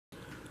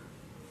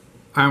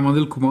I'm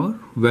Anil Kumar.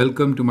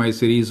 Welcome to my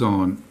series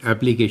on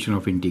application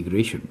of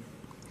integration.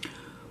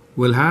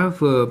 We'll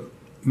have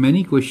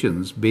many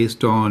questions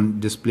based on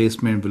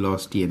displacement,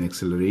 velocity, and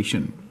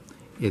acceleration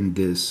in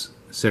this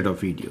set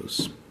of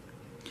videos.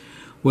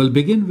 We'll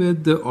begin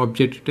with the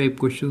objective type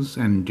questions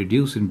and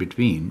introduce in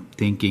between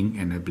thinking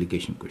and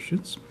application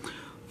questions,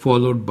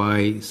 followed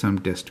by some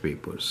test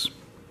papers.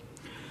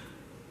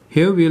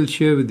 Here we'll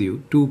share with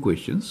you two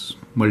questions,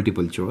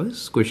 multiple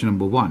choice. Question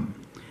number 1.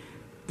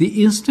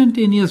 The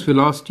instantaneous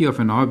velocity of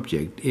an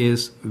object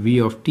is v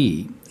of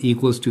t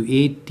equals to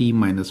 8t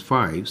minus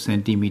 5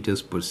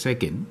 centimeters per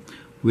second,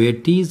 where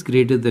t is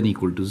greater than or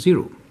equal to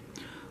 0.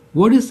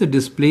 What is the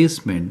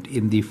displacement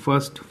in the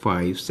first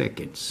 5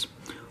 seconds?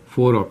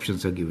 4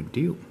 options are given to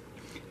you.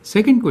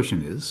 Second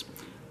question is,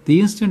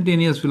 the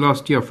instantaneous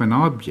velocity of an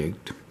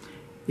object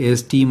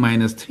is t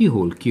minus 3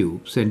 whole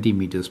cube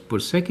centimeters per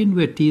second,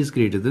 where t is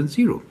greater than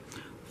 0.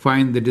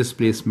 Find the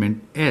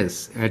displacement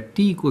s at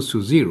t equals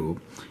to 0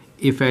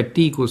 if at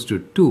t equals to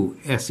 2,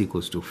 s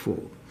equals to 4.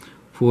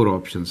 4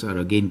 options are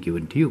again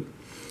given to you.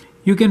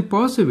 You can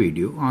pause the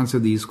video, answer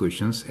these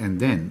questions, and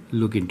then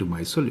look into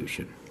my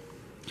solution.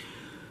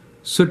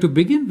 So to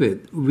begin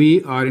with,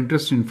 we are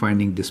interested in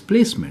finding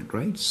displacement,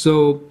 right?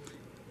 So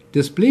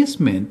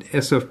displacement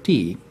s of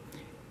t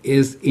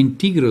is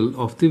integral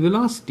of the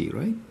velocity,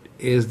 right?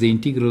 Is the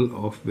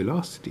integral of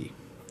velocity.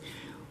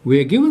 We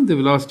are given the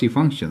velocity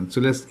function,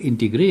 so let's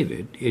integrate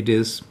it. It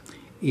is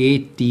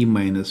 8t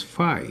minus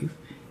 5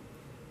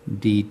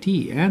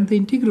 dt, and the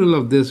integral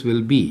of this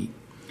will be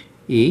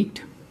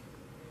 8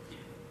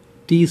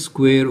 t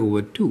square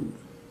over 2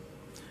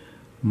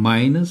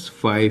 minus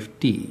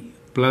 5t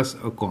plus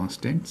a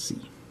constant c.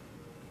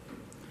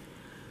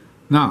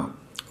 Now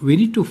we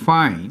need to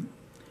find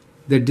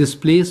the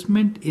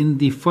displacement in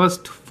the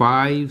first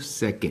 5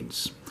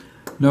 seconds.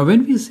 Now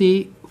when we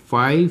say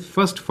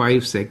first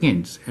 5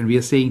 seconds and we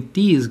are saying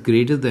t is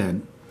greater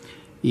than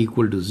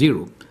equal to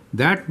 0,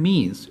 that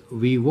means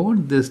we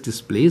want this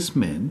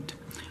displacement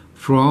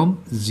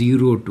from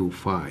 0 to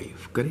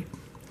 5, correct?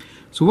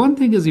 So one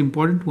thing is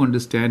important to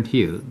understand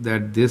here,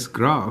 that this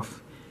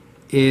graph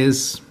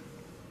is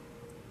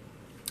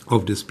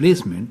of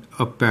displacement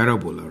a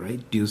parabola,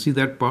 right? Do you see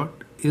that part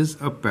is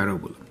a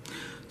parabola?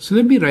 So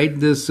let me write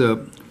this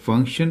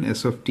function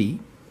s of t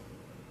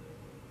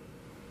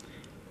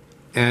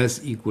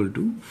as equal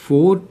to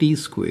 4t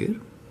square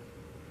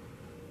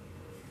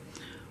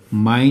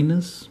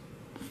minus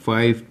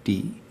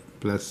 5t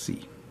plus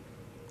c.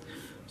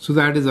 So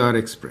that is our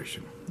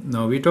expression.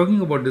 Now we're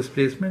talking about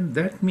displacement.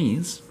 That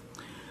means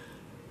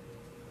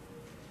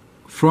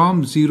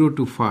from 0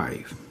 to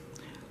 5.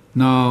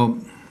 Now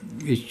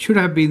it should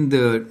have been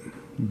the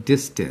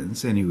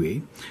distance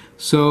anyway.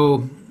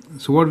 So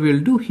what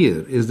we'll do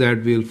here is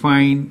that we'll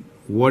find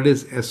what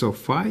is s of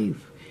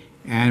 5,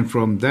 and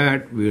from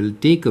that we'll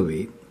take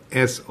away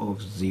s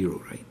of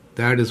 0, right?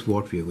 That is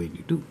what we are going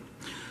to do.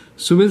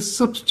 So we'll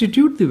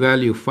substitute the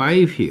value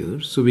 5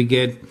 here. So we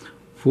get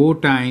 4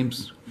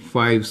 times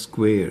 5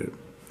 square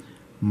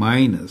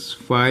minus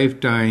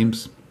 5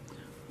 times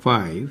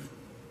 5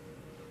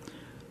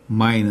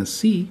 minus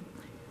c,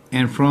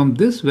 and from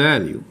this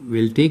value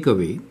we'll take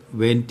away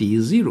when t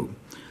is 0.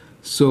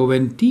 So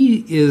when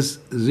t is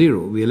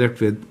 0, we are left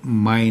with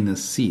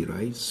minus c,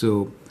 right?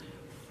 So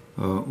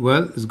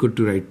well, it's good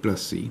to write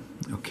plus c,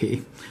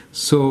 okay?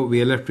 So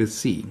we are left with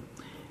c.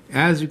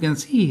 As you can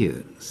see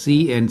here,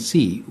 c and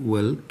c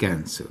will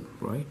cancel,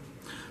 right?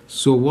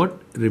 So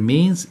what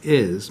remains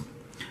is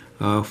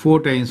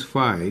 4 times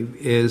 5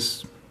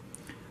 is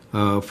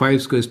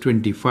 5 square is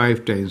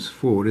 25 times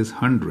 4 is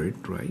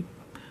 100, right?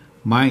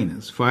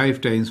 Minus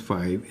 5 times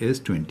 5 is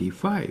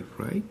 25,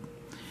 right?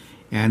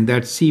 And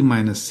that c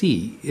minus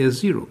c is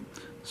 0.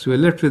 So we're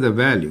left with a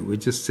value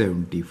which is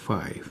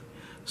 75.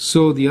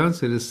 So the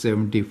answer is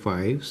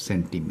 75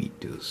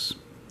 centimeters,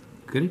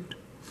 correct?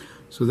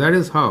 So that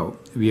is how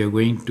we are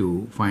going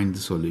to find the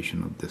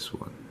solution of this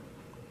one.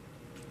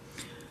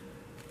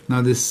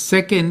 Now the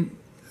second,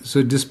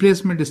 so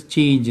displacement is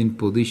change in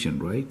position,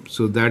 right?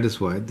 So that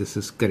is why this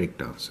is correct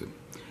answer.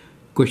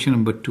 Question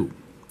number 2.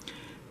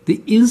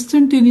 The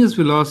instantaneous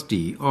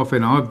velocity of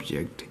an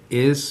object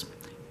is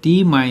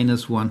t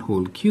minus 1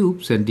 whole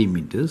cube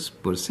centimeters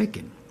per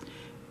second,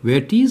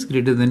 where t is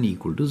greater than or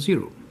equal to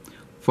 0.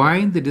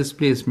 Find the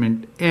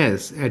displacement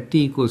s at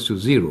t equals to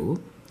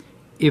 0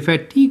 if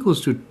at t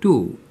equals to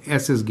 2,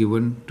 s is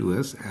given to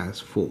us as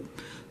 4.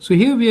 So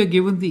here we are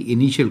given the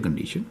initial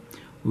condition.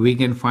 We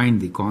can find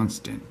the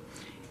constant.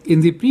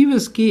 In the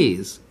previous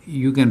case,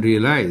 you can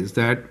realize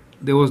that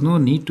there was no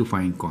need to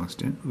find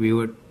constant. We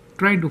were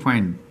trying to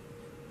find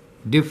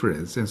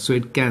difference, and so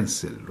it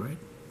cancelled, right?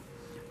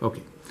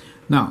 Okay.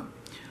 Now,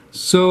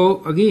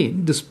 so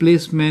again,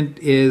 displacement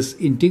is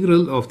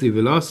integral of the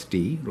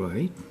velocity,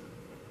 right?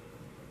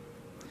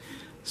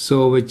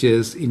 So which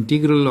is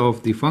integral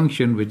of the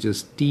function, which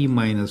is t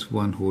minus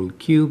 1 whole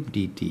cube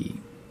dt.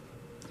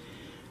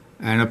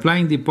 And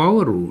applying the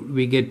power rule,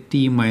 we get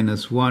t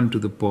minus 1 to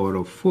the power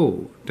of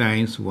 4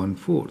 times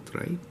 1/4,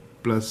 right?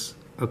 Plus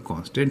a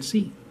constant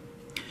c.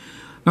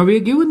 Now we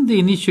are given the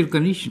initial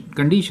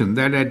condition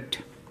that at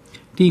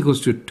t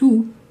equals to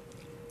 2,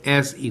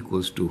 s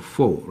equals to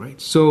 4,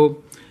 right? So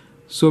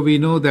we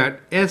know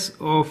that s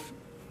of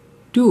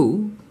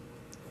 2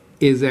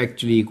 is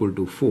actually equal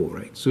to 4,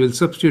 right? So we'll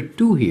substitute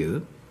 2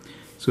 here.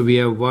 So we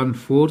have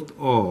 1/4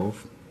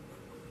 of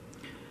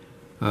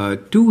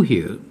 2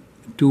 here,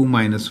 2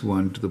 minus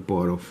 1 to the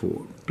power of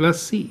 4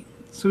 plus c.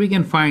 So we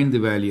can find the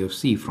value of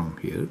c from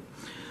here.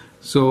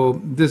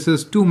 So this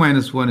is 2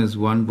 minus 1 is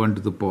 1, 1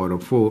 to the power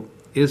of 4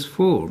 is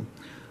 4,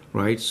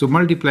 right? So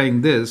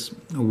multiplying this,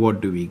 what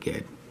do we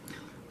get?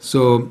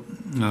 So,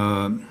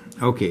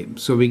 okay,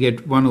 so we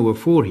get 1 over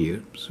 4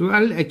 here. So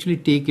I'll actually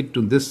take it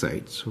to this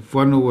side. So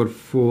 1 over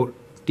 4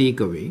 take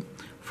away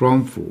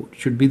from 4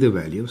 should be the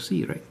value of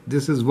c, right?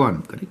 This is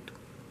 1, correct?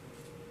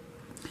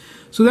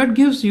 So that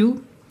gives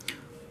you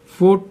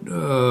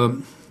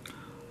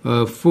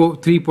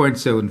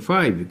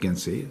 3.75, you can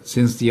say.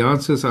 Since the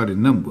answers are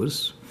in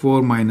numbers,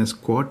 4 minus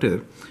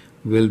quarter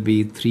will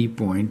be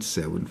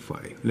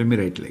 3.75. Let me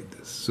write like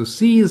this. So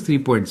c is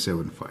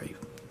 3.75.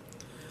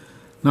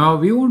 Now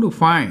we want to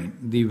find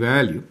the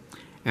value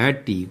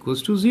at t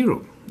equals to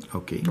 0.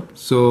 Okay,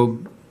 so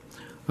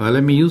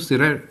let me use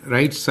the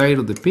right side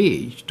of the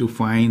page to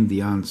find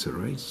the answer,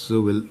 right?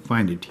 So we'll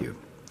find it here.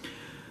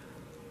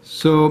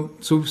 So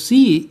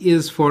c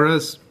is for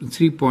us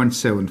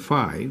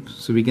 3.75.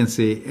 So we can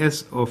say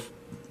s of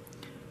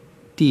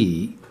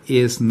t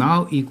is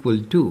now equal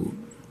to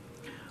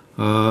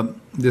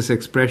this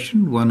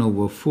expression 1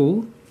 over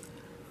 4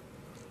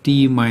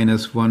 t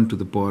minus 1 to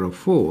the power of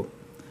 4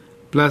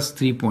 plus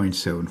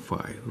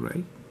 3.75,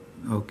 right?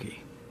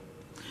 Okay.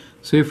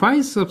 So if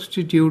I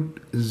substitute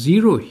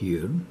 0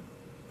 here,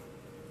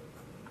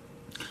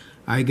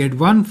 I get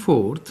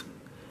 1/4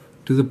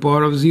 to the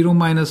power of 0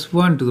 minus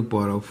 1 to the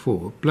power of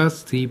 4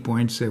 plus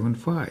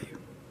 3.75.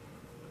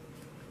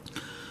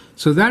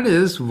 So that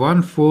is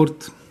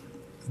 1/4,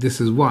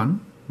 this is 1,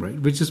 right,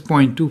 which is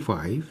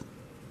 0.25,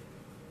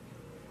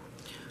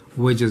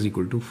 which is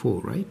equal to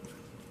 4, right?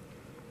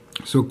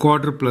 So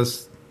quarter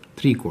plus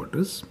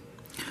 3/4.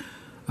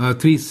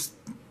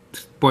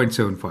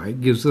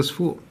 3.75 gives us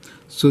 4.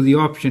 So the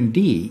option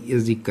D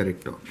is the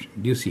correct option.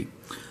 Do you see?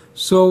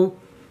 So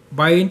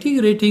by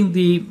integrating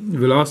the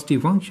velocity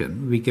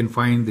function, we can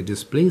find the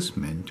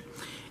displacement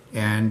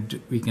and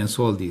we can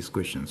solve these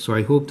questions. So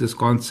I hope this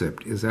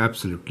concept is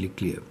absolutely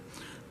clear.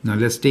 Now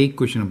let's take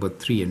question number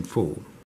 3 and 4.